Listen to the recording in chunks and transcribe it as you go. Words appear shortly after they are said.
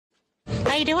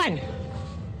How you doing?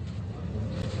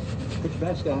 Put your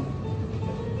mask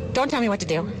on. Don't tell me what to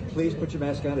do. Please put your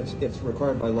mask on. It's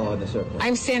required by law in this airport.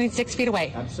 I'm standing 6 feet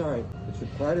away. I'm sorry. It's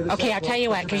required in this Okay, I'll airport. tell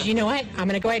you what, because you know what? I'm going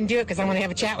to go ahead and do it because I want to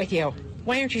have a chat with you.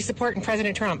 Why aren't you supporting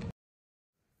President Trump?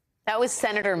 That was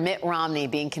Senator Mitt Romney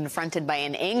being confronted by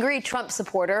an angry Trump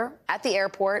supporter at the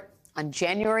airport on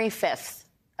January 5th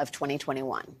of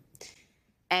 2021.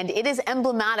 And it is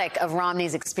emblematic of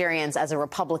Romney's experience as a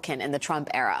Republican in the Trump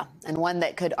era, and one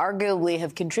that could arguably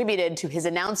have contributed to his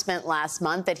announcement last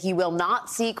month that he will not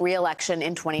seek re-election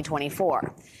in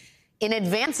 2024. In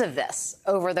advance of this,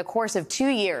 over the course of 2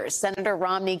 years, Senator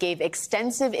Romney gave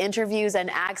extensive interviews and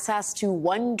access to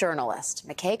one journalist,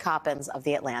 McKay Coppins of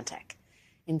The Atlantic.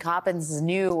 In Coppins'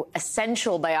 new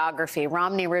essential biography,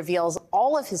 Romney reveals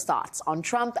all of his thoughts on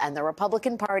Trump and the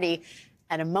Republican Party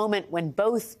at a moment when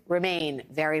both remain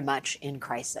very much in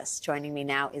crisis. Joining me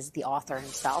now is the author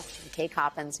himself, McKay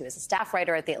Coppins, who is a staff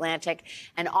writer at The Atlantic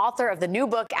and author of the new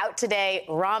book out today,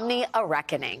 Romney: A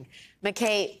Reckoning.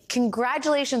 McKay,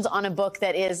 congratulations on a book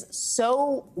that is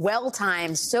so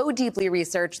well-timed, so deeply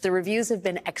researched. The reviews have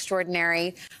been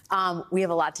extraordinary. We have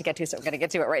a lot to get to, so we're going to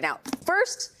get to it right now.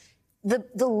 First,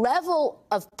 the level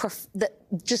of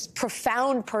just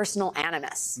profound personal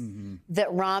animus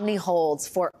that Romney holds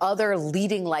for other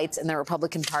leading lights in the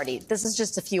Republican Party. This is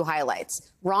just a few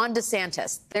highlights. Ron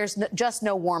DeSantis, there's just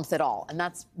no warmth at all. And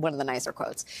that's one of the nicer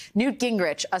quotes. Newt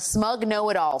Gingrich, a smug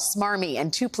know-it-all, smarmy,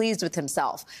 and too pleased with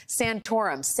himself.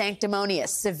 Santorum,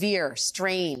 sanctimonious, severe,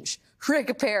 strange.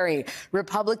 Rick Perry,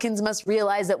 Republicans must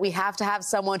realize that we have to have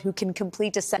someone who can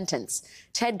complete a sentence.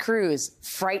 Ted Cruz,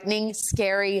 frightening,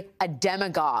 scary, a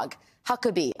demagogue.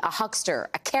 Huckabee, a huckster,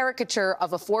 a caricature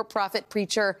of a for-profit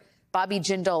preacher. Bobby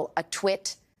Jindal, a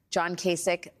twit. John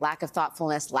Kasich, lack of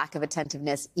thoughtfulness, lack of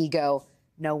attentiveness, ego.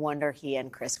 No wonder he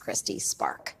and Chris Christie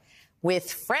spark.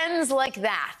 With friends like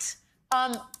that,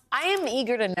 I am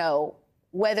eager to know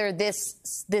whether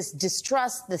this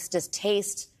distrust, this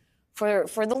distaste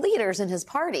for the leaders in his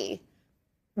party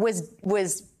was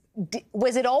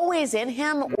it always in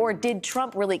him, or did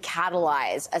Trump really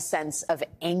catalyze a sense of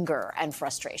anger and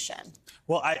frustration?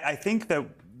 Well, I think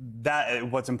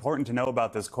that what's important to know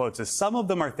about those quotes is some of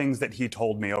them are things that he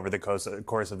told me over the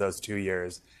course of those 2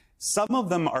 years. Some of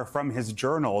them are from his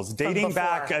journals dating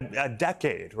back a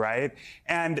decade, right?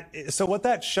 And so what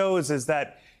that shows is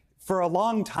that for a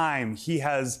long time, he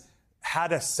has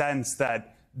had a sense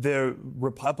that the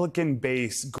Republican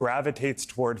base gravitates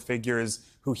toward figures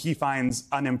who he finds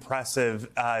unimpressive,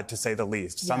 to say the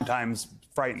least, sometimes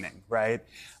frightening, right?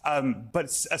 But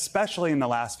especially in the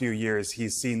last few years,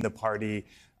 he's seen the party,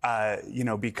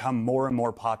 become more and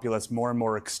more populist, more and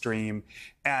more extreme.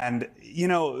 And,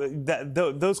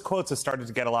 those quotes have started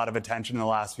to get a lot of attention in the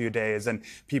last few days. And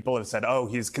people have said, oh,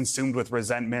 he's consumed with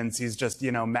resentments. He's just,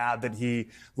 mad that he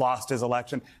lost his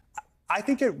election. I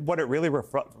think what it really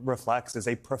reflects is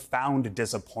a profound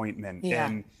disappointment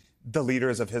in the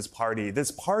leaders of his party,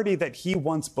 this party that he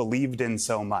once believed in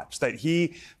so much, that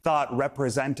he thought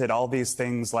represented all these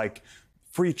things like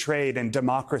free trade and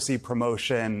democracy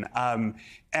promotion.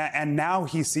 And now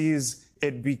he sees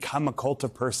it become a cult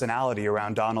of personality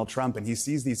around Donald Trump. And he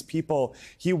sees these people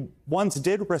he once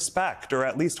did respect, or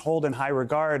at least hold in high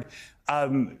regard,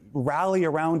 rally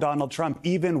around Donald Trump,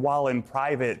 even while in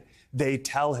private they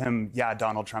tell him, yeah,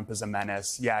 Donald Trump is a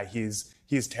menace. Yeah, he's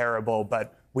terrible,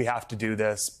 but we have to do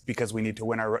this because we need to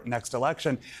win our next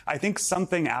election. I think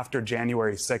something after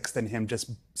January 6th in him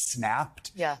just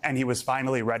snapped, and he was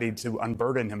finally ready to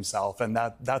unburden himself. And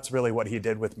that's really what he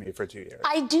did with me for 2 years.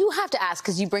 I do have to ask,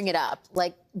 because you bring it up,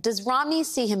 does Romney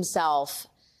see himself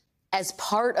as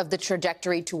part of the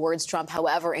trajectory towards Trump,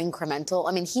 however incremental?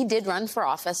 I mean, he did run for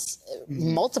office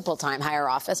higher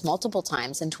office multiple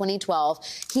times. In 2012,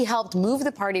 he helped move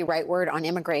the party rightward on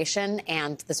immigration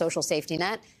and the social safety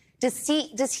net. Does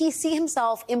he see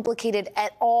himself implicated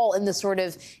at all in the sort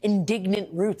of indignant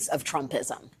roots of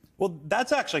Trumpism? Well,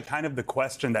 that's actually kind of the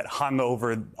question that hung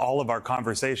over all of our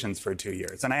conversations for 2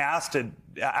 years. And I asked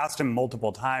him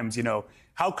multiple times,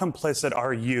 how complicit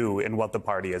are you in what the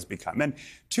party has become? And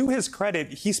to his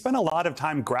credit, he spent a lot of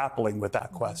time grappling with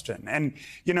that question. And,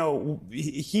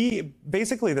 he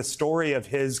basically, the story of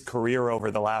his career over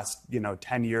the last,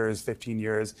 10 years, 15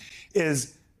 years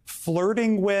is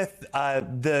flirting with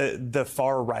the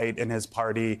far right in his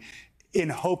party, in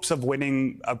hopes of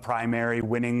winning a primary,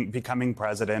 becoming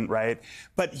president, right?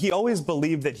 But he always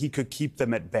believed that he could keep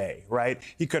them at bay, right?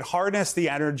 He could harness the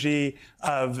energy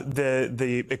of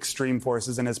the extreme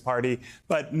forces in his party,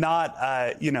 but not,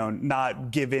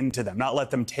 not give in to them, not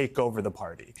let them take over the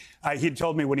party. He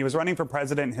told me when he was running for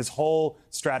president, his whole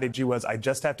strategy was, I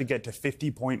just have to get to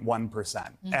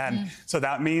 50.1%. And so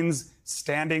that means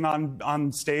standing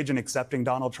on stage and accepting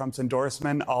Donald Trump's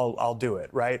endorsement, I'll do it,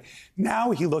 right?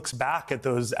 Now he looks back at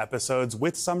those episodes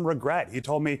with some regret. He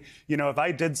told me, if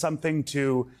I did something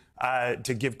to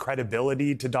give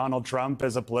credibility to Donald Trump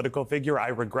as a political figure, I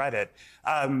regret it.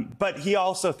 But he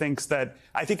also thinks that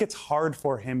I think it's hard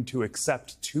for him to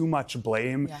accept too much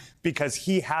blame because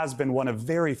he has been one of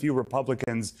very few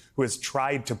Republicans who has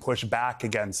tried to push back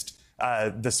against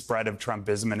the spread of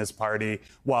Trumpism in his party,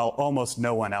 while almost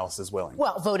no one else is willing.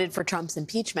 Well, voted for Trump's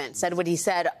impeachment, said what he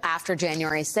said after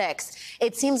January 6th.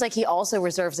 It seems like he also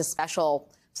reserves a special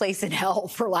place in hell,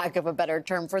 for lack of a better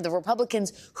term, for the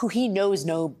Republicans who he knows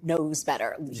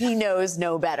better. He knows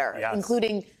no better,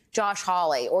 including Josh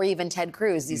Hawley or even Ted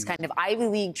Cruz, these kind of Ivy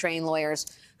League trained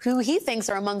lawyers who he thinks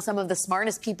are among some of the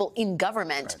smartest people in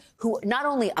government, who not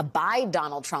only abide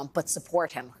Donald Trump but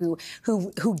support him, who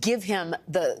give him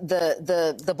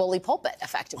the bully pulpit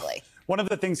effectively. One of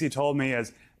the things he told me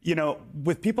is,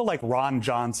 with people like Ron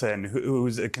Johnson,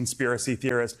 who's a conspiracy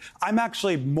theorist, I'm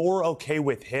actually more okay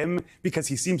with him because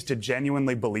he seems to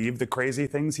genuinely believe the crazy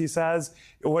things he says.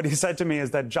 What he said to me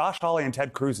is that Josh Hawley and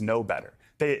Ted Cruz know better.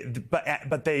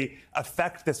 But they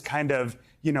affect this kind of,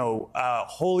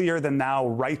 holier than thou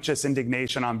righteous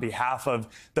indignation on behalf of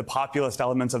the populist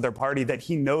elements of their party that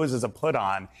he knows is a put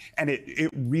on. And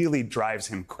it really drives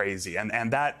him crazy.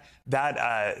 And that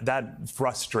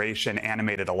frustration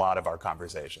animated a lot of our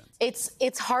conversations.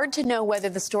 It's hard to know whether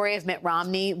the story of Mitt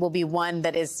Romney will be one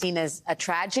that is seen as a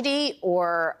tragedy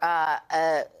or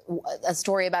a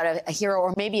story about a hero,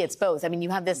 or maybe it's both. I mean, you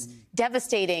have this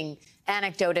devastating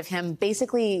anecdote of him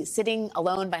basically sitting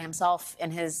alone by himself in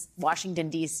his Washington,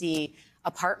 D.C.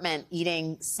 apartment,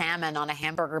 eating salmon on a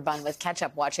hamburger bun with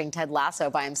ketchup, watching Ted Lasso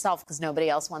by himself because nobody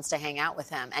else wants to hang out with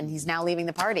him. And he's now leaving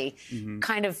the party,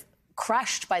 kind of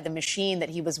crushed by the machine that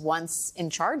he was once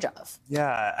in charge of.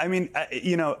 Yeah, I mean,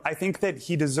 I think that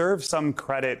he deserves some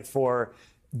credit for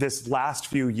this last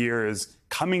few years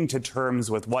coming to terms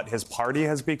with what his party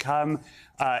has become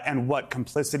and what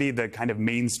complicity the kind of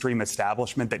mainstream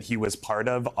establishment that he was part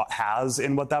of has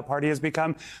in what that party has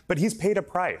become. But he's paid a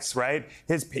price, right?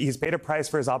 He's paid a price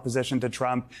for his opposition to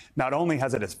Trump. Not only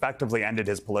has it effectively ended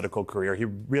his political career, he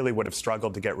really would have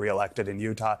struggled to get reelected in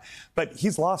Utah, but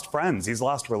he's lost friends. He's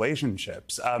lost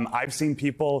relationships. I've seen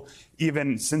people,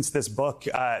 even since this book,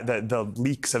 the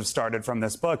leaks have started from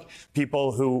this book,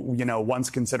 people who, once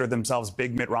considered themselves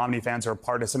big Mitt Romney fans or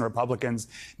partisan Republicans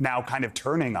now kind of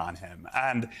turning on him.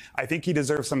 And I think he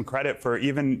deserves some credit for,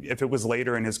 even if it was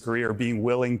later in his career, being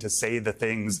willing to say the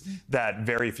things that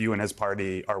very few in his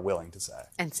party are willing to say.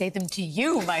 And say them to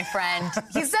you, my friend.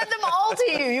 He said them all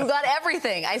to you. You got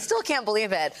everything. I still can't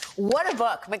believe it. What a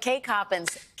book. McKay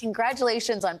Coppins,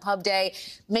 congratulations on Pub Day.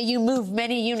 May you move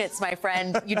many units, my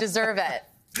friend. You deserve it.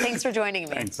 Thanks for joining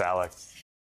me. Thanks, Alex.